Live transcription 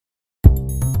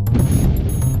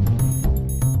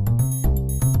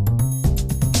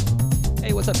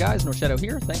what's up guys? Norshadow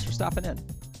here. Thanks for stopping in.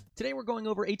 Today we're going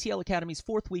over ATL Academy's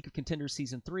 4th week of Contenders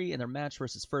Season 3 and their match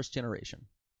versus First Generation.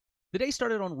 The day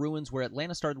started on Ruins, where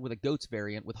Atlanta started with a Goats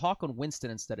variant with Hawk on Winston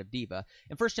instead of Diva,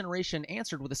 and First Generation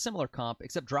answered with a similar comp,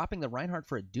 except dropping the Reinhardt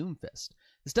for a Doomfist.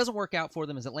 This doesn't work out for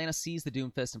them as Atlanta sees the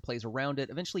Doomfist and plays around it,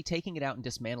 eventually taking it out and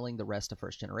dismantling the rest of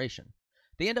First Generation.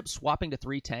 They end up swapping to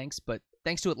 3 tanks, but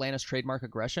thanks to Atlanta's trademark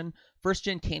aggression, First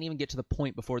Gen can't even get to the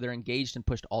point before they're engaged and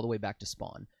pushed all the way back to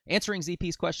spawn, answering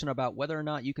ZP's question about whether or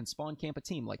not you can spawn camp a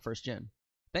team like First Gen.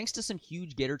 Thanks to some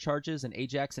huge Gator charges and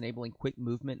Ajax enabling quick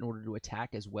movement in order to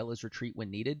attack as well as retreat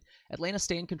when needed, Atlanta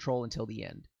stay in control until the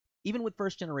end. Even with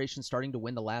First Generation starting to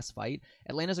win the last fight,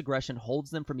 Atlanta's aggression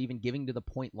holds them from even giving to the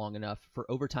point long enough for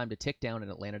overtime to tick down and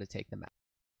Atlanta to take them out.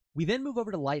 We then move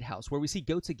over to Lighthouse, where we see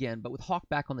Goats again, but with Hawk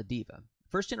back on the Diva.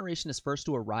 First Generation is first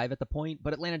to arrive at the point,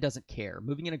 but Atlanta doesn't care,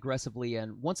 moving in aggressively,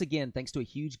 and once again, thanks to a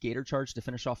huge Gator charge to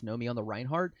finish off Nomi on the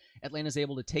Reinhardt, Atlanta's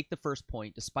able to take the first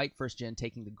point, despite First Gen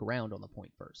taking the ground on the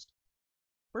point first.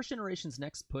 First Generation's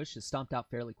next push is stomped out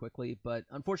fairly quickly, but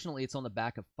unfortunately it's on the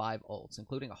back of 5 ults,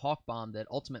 including a Hawk bomb that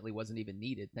ultimately wasn't even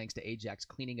needed thanks to Ajax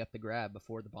cleaning up the grab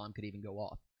before the bomb could even go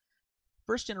off.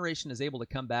 First Generation is able to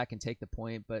come back and take the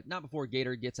point, but not before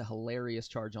Gator gets a hilarious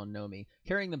charge on Nomi,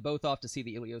 carrying them both off to see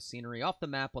the Ilios scenery off the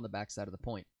map on the backside of the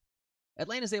point.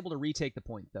 Atlanta's able to retake the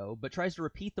point though, but tries to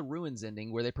repeat the Ruins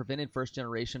ending where they prevented First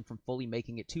Generation from fully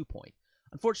making it 2-point.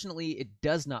 Unfortunately, it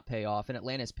does not pay off, and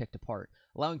Atlanta is picked apart,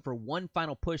 allowing for one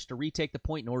final push to retake the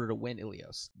point in order to win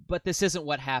Ilios. But this isn't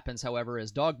what happens, however,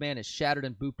 as Dogman is shattered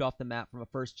and booped off the map from a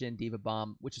first-gen Diva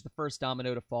bomb, which is the first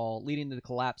domino to fall, leading to the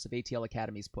collapse of ATL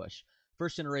Academy's push.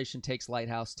 First Generation takes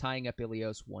Lighthouse, tying up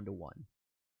Ilios 1-1.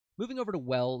 Moving over to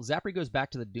Well, Zapri goes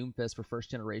back to the Doomfist for First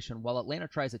Generation, while Atlanta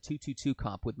tries a 2-2-2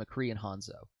 comp with McCree and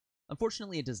Hanzo.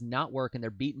 Unfortunately, it does not work, and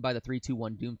they're beaten by the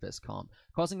 3-2-1 Doomfist comp,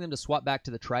 causing them to swap back to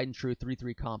the tried-and-true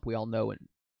 3-3 comp we all know it.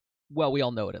 Well, we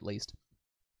all know it at least.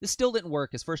 This still didn't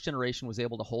work, as First Generation was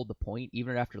able to hold the point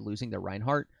even after losing their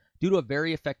Reinhardt, due to a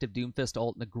very effective Doomfist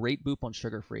ult and a great boop on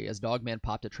Sugarfree as Dogman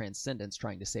popped a Transcendence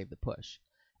trying to save the push.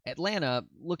 Atlanta,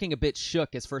 looking a bit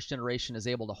shook as First Generation is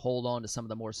able to hold on to some of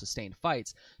the more sustained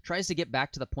fights, tries to get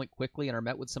back to the point quickly and are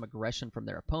met with some aggression from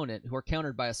their opponent, who are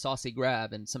countered by a saucy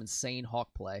grab and some insane Hawk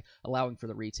play, allowing for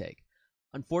the retake.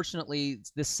 Unfortunately,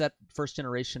 this set First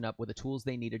Generation up with the tools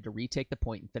they needed to retake the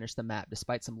point and finish the map,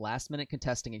 despite some last-minute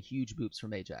contesting and huge boops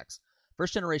from Ajax.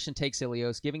 First Generation takes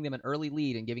Ilios, giving them an early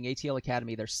lead and giving ATL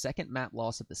Academy their second map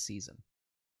loss of the season.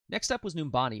 Next up was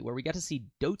Numbani, where we got to see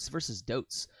Dotes versus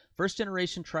Dotes. First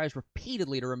Generation tries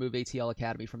repeatedly to remove ATL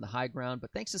Academy from the high ground, but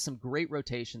thanks to some great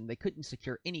rotation, they couldn't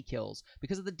secure any kills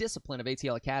because of the discipline of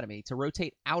ATL Academy to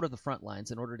rotate out of the front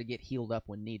lines in order to get healed up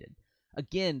when needed.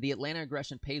 Again, the Atlanta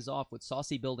aggression pays off with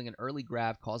Saucy building an early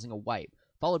grab causing a wipe,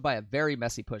 followed by a very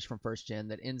messy push from First Gen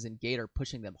that ends in Gator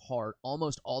pushing them hard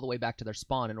almost all the way back to their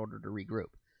spawn in order to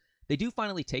regroup. They do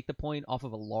finally take the point off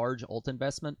of a large ult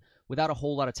investment without a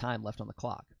whole lot of time left on the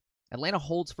clock. Atlanta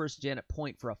holds First Gen at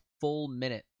point for a full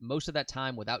minute, most of that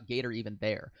time without Gator even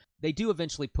there. They do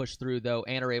eventually push through, though,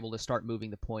 and are able to start moving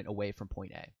the point away from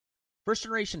point A. First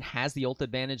Generation has the ult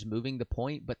advantage moving the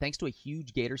point, but thanks to a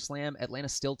huge Gator slam, Atlanta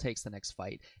still takes the next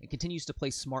fight and continues to play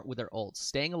smart with their ults,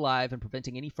 staying alive and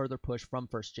preventing any further push from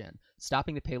First Gen,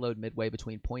 stopping the payload midway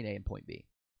between point A and point B.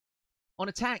 On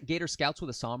attack, Gator scouts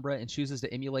with a Sombra and chooses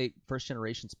to emulate First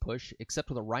Generation's push, except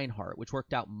with a Reinhardt, which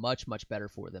worked out much better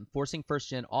for them, forcing First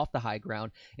Gen off the high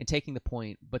ground and taking the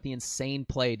point, but the insane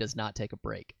play does not take a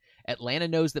break. Atlanta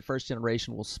knows that First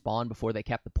Generation will spawn before they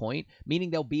cap the point,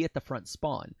 meaning they'll be at the front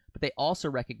spawn, but they also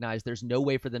recognize there's no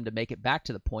way for them to make it back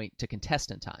to the point to contest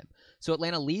in time. So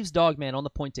Atlanta leaves Dogman on the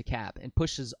point to cap and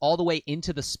pushes all the way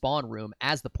into the spawn room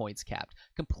as the point's capped,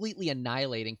 completely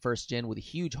annihilating First Gen with a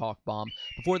huge Hawk bomb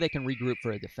before they can regroup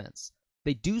for a defense.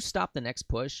 They do stop the next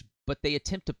push, but they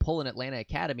attempt to pull an Atlanta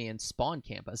Academy and spawn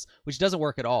campus, which doesn't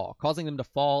work at all, causing them to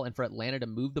fall and for Atlanta to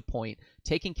move the point,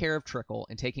 taking care of Trickle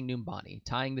and taking Numbani,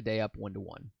 tying the day up 1-1.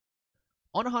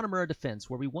 On a Hanamura defense,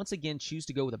 where we once again choose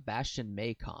to go with a Bastion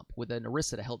Mei comp, with an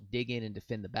Orisa to help dig in and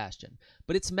defend the Bastion.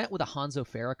 But it's met with a Hanzo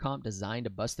Pharah comp designed to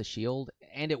bust the shield,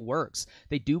 and it works.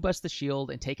 They do bust the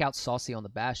shield and take out Saucy on the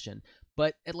Bastion,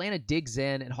 but Atlanta digs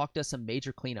in and Hawk does some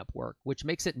major cleanup work, which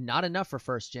makes it not enough for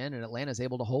First Gen, and Atlanta's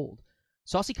able to hold.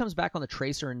 Saucy comes back on the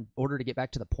Tracer in order to get back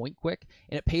to the point quick,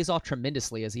 and it pays off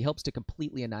tremendously as he helps to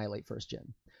completely annihilate First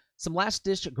Gen. Some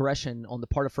last-ditch aggression on the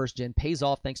part of First Gen pays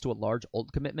off thanks to a large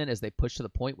ult commitment as they push to the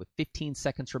point with 15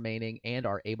 seconds remaining and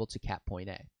are able to cap point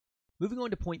A. Moving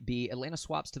on to point B, Atlanta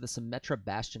swaps to the Symmetra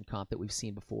Bastion comp that we've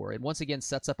seen before, and once again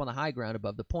sets up on the high ground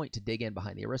above the point to dig in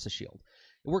behind the Orisa shield.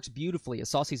 It works beautifully as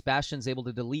Saucy's Bastion is able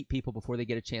to delete people before they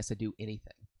get a chance to do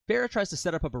anything. Pharah tries to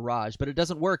set up a barrage, but it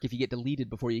doesn't work if you get deleted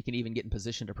before you can even get in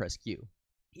position to press Q.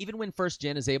 Even when First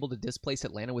Gen is able to displace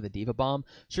Atlanta with a Diva Bomb,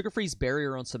 Sugarfree's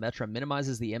barrier on Symmetra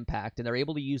minimizes the impact, and they're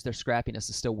able to use their scrappiness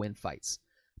to still win fights.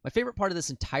 My favorite part of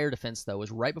this entire defense, though, is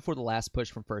right before the last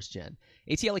push from First Gen.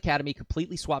 ATL Academy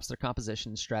completely swaps their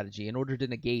composition and strategy in order to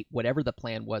negate whatever the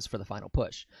plan was for the final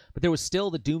push. But there was still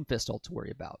the Doomfist ult to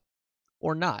worry about.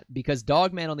 Or not, because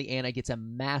Dogman on the Ana gets a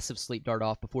massive sleep dart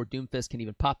off before Doomfist can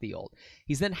even pop the ult.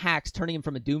 He's then hacked, turning him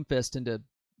from a Doomfist into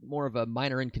more of a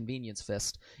minor inconvenience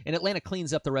fist, and Atlanta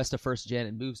cleans up the rest of First Gen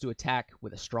and moves to attack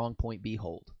with a strong point B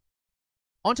hold.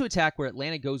 On to attack, where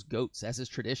Atlanta goes goats, as is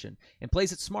tradition, and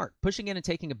plays it smart, pushing in and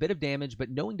taking a bit of damage, but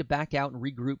knowing to back out and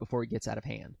regroup before it gets out of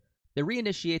hand. They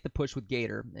reinitiate the push with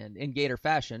Gator, and in Gator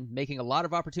fashion, making a lot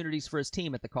of opportunities for his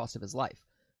team at the cost of his life.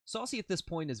 Saucy at this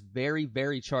point is very,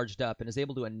 very charged up and is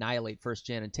able to annihilate First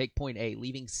Gen and take point A,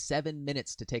 leaving 7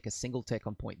 minutes to take a single tick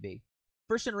on point B.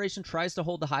 First Generation tries to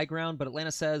hold the high ground, but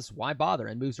Atlanta says, why bother,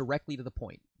 and moves directly to the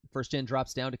point. First Gen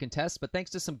drops down to contest, but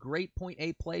thanks to some great point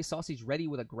A play, Saucy's ready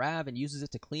with a grab and uses it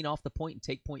to clean off the point and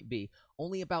take point B,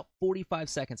 only about 45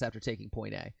 seconds after taking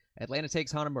point A. Atlanta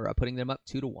takes Hanamura, putting them up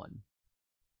 2-1.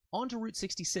 On to Route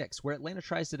 66, where Atlanta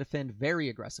tries to defend very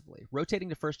aggressively, rotating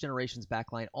to First Generation's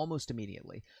backline almost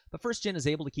immediately, but First Gen is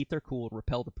able to keep their cool and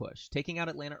repel the push, taking out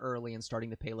Atlanta early and starting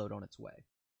the payload on its way.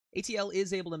 ATL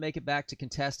is able to make it back to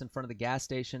contest in front of the gas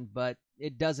station, but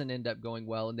it doesn't end up going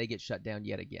well and they get shut down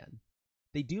yet again.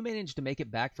 They do manage to make it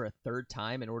back for a third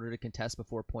time in order to contest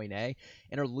before point A,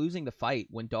 and are losing the fight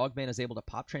when Dogman is able to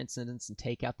pop Transcendence and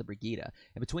take out the Brigida.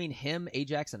 And between him,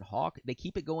 Ajax, and Hawk, they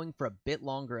keep it going for a bit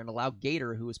longer and allow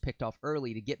Gator, who was picked off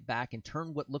early, to get back and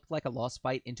turn what looked like a lost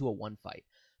fight into a one fight.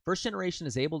 First Generation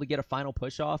is able to get a final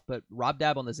push off, but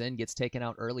Robdab on the Zen gets taken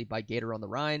out early by Gator on the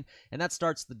Rhine, and that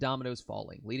starts the dominoes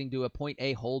falling, leading to a point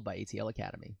A hold by ATL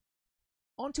Academy.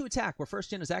 On to attack, where First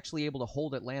Gen is actually able to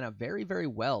hold Atlanta very, very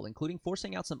well, including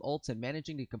forcing out some ults and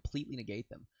managing to completely negate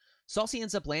them. Saucy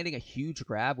ends up landing a huge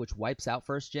grab, which wipes out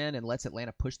First Gen and lets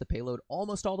Atlanta push the payload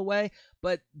almost all the way,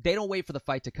 but they don't wait for the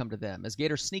fight to come to them, as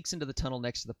Gator sneaks into the tunnel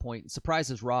next to the point and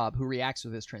surprises Rob, who reacts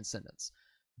with his Transcendence.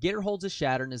 Gator holds his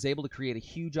Shatter and is able to create a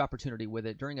huge opportunity with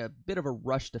it during a bit of a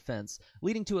rush defense,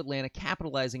 leading to Atlanta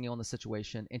capitalizing on the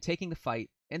situation and taking the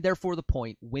fight, and therefore the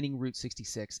point, winning Route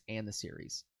 66 and the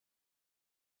series.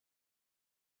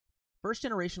 First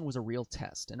Generation was a real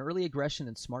test, and early aggression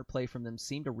and smart play from them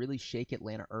seemed to really shake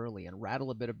Atlanta early and rattle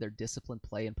a bit of their disciplined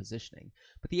play and positioning.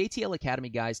 But the ATL Academy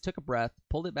guys took a breath,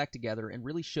 pulled it back together, and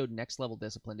really showed next-level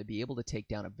discipline to be able to take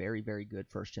down a very, very good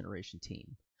First Generation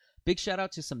team. Big shout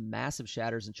out to some massive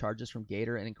shatters and charges from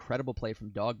Gator and incredible play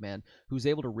from Dogman, who was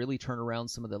able to really turn around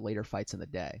some of the later fights in the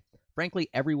day. Frankly,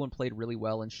 everyone played really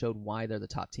well and showed why they're the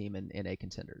top team in NA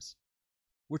Contenders.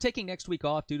 We're taking next week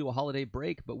off due to a holiday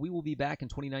break, but we will be back in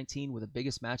 2019 with the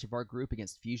biggest match of our group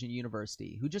against Fusion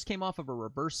University, who just came off of a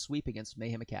reverse sweep against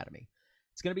Mayhem Academy.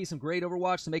 It's going to be some great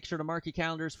Overwatch, so make sure to mark your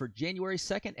calendars for January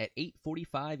 2nd at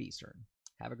 8:45 Eastern.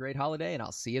 Have a great holiday, and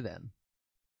I'll see you then.